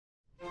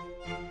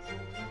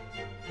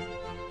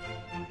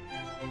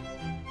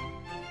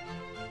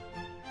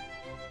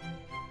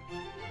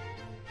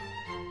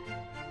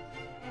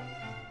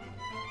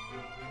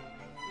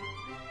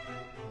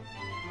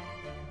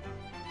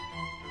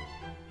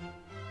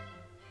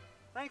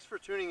Thanks for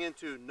tuning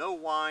into Know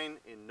Wine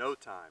in No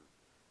Time.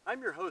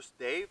 I'm your host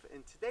Dave,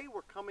 and today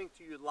we're coming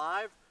to you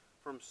live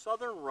from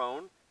southern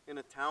Rhone in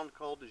a town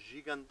called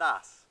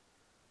Gigondas.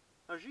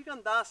 Now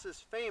Gigondas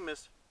is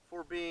famous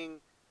for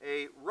being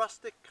a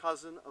rustic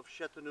cousin of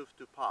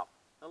Châteauneuf-du-Pape.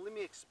 Now let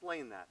me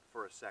explain that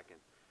for a second.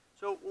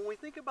 So when we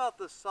think about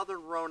the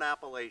southern Rhone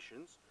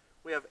appellations,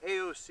 we have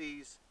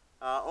AOCs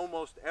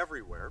almost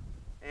everywhere,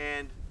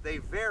 and they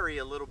vary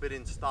a little bit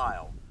in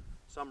style.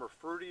 Some are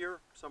fruitier,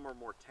 some are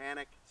more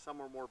tannic,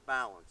 some are more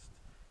balanced.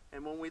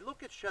 And when we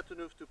look at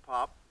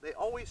Châteauneuf-du-Pape, they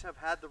always have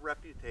had the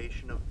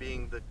reputation of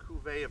being the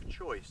cuvée of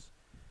choice.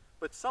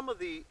 But some of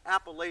the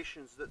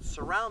appellations that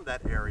surround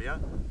that area,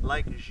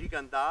 like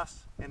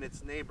Gigondas and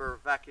its neighbor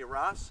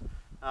Vaqueiras,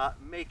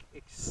 make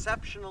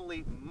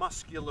exceptionally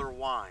muscular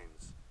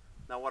wines.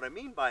 Now what I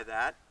mean by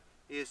that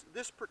is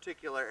this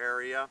particular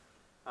area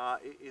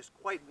is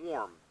quite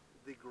warm.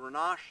 The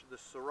Grenache, the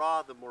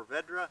Syrah, the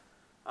Mourvèdre,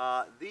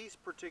 these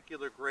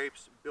particular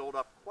grapes build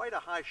up quite a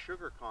high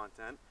sugar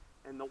content,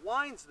 and the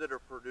wines that are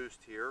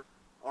produced here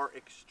are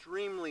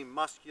extremely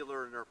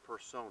muscular in their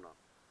persona.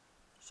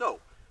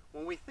 So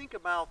when we think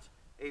about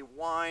a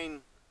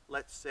wine,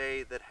 let's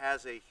say, that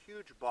has a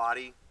huge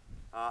body,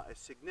 a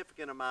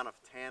significant amount of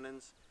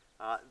tannins,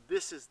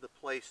 this is the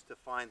place to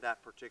find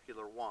that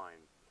particular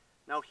wine.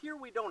 Now here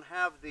we don't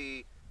have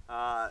the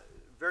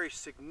very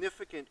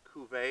significant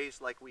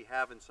cuvées like we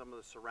have in some of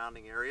the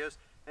surrounding areas,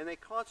 and they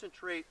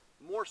concentrate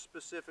more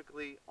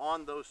specifically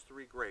on those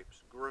three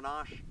grapes,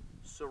 Grenache,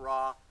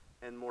 Syrah,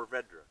 and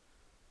Mourvèdre.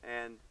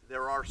 And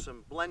there are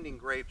some blending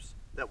grapes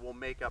that will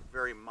make up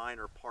very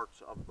minor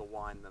parts of the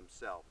wine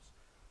themselves.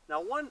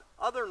 Now one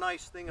other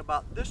nice thing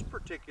about this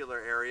particular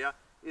area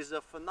is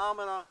a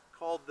phenomena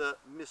called the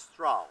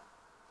Mistral.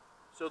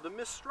 So the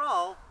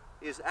Mistral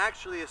is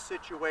actually a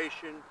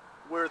situation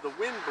where the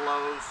wind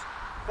blows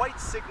quite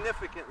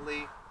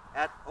significantly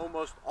at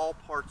almost all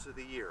parts of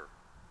the year.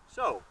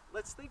 So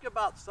let's think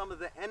about some of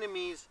the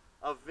enemies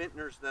of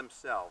vintners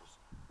themselves.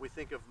 We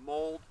think of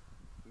mold,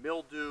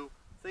 mildew,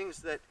 things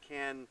that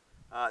can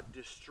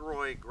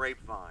destroy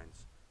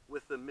grapevines.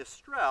 With the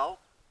Mistral,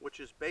 which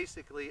is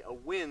basically a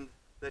wind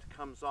that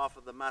comes off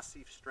of the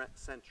Massif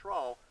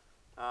Central,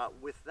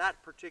 with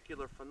that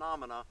particular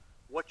phenomena,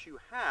 what you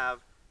have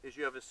is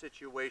you have a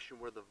situation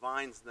where the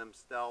vines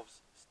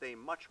themselves stay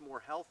much more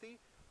healthy,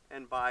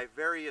 and by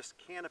various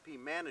canopy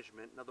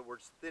management, in other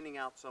words thinning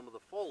out some of the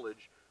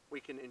foliage, we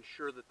can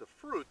ensure that the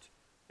fruit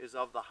is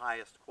of the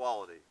highest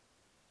quality.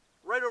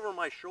 Right over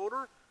my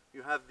shoulder,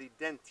 you have the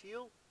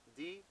Dentil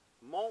de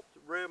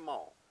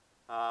Montremont,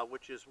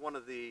 which is one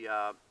of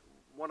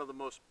the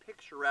most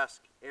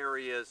picturesque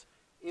areas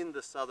in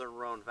the southern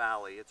Rhone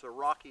Valley. It's a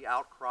rocky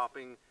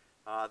outcropping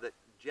that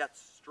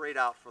jets straight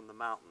out from the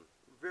mountain.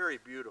 Very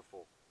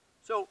beautiful.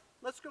 So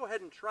let's go ahead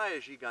and try a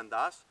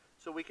Gigondas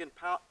so we can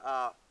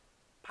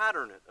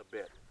pattern it a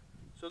bit.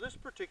 So this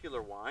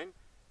particular wine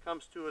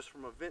comes to us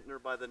from a vintner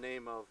by the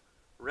name of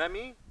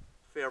Remy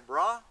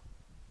Ferbras,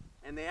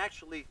 and they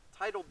actually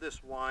titled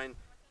this wine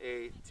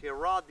a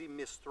Terroir de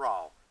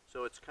Mistral,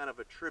 so it's kind of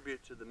a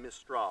tribute to the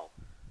Mistral.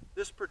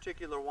 This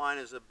particular wine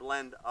is a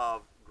blend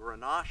of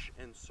Grenache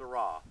and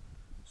Syrah.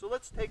 So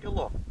let's take a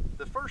look.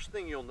 The first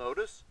thing you'll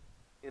notice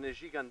in a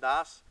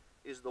Gigondas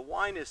is the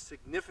wine is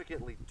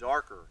significantly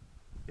darker.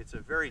 It's a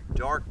very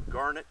dark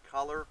garnet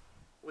color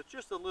with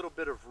just a little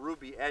bit of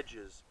ruby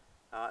edges.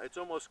 It's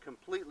almost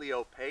completely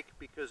opaque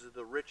because of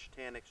the rich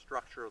tannic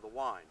structure of the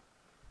wine.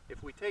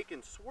 If we take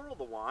and swirl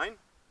the wine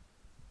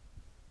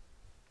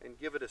and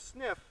give it a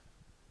sniff,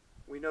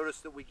 we notice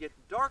that we get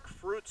dark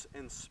fruits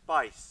and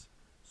spice.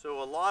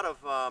 So a lot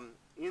of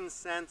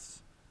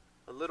incense,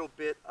 a little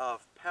bit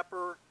of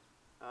pepper,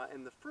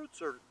 and the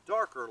fruits are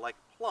darker like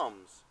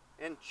plums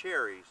and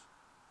cherries.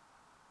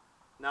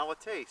 Now a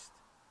taste.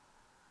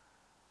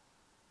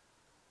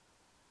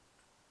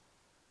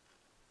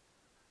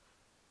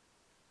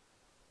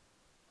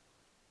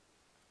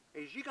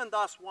 A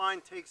Gigondas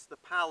wine takes the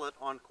palate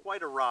on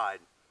quite a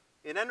ride.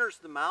 It enters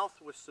the mouth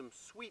with some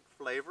sweet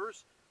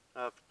flavors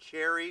of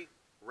cherry,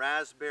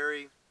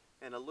 raspberry,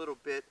 and a little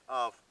bit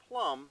of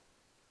plum,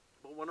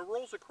 but when it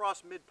rolls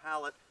across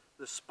mid-palate,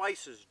 the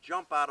spices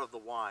jump out of the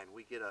wine.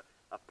 We get a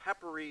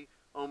peppery,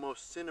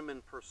 almost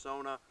cinnamon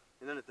persona,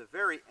 and then at the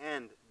very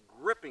end,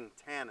 gripping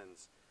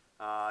tannins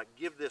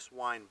give this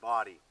wine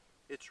body.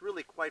 It's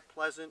really quite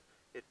pleasant.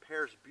 It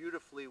pairs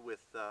beautifully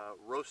with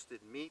roasted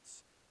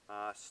meats,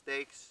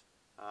 steaks,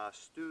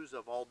 stews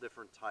of all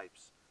different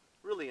types.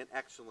 Really an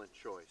excellent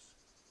choice.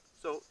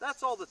 So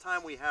that's all the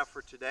time we have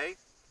for today.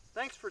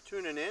 Thanks for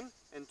tuning in,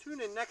 and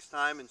tune in next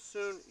time, and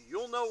soon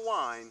you'll know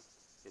wine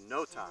in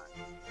no time.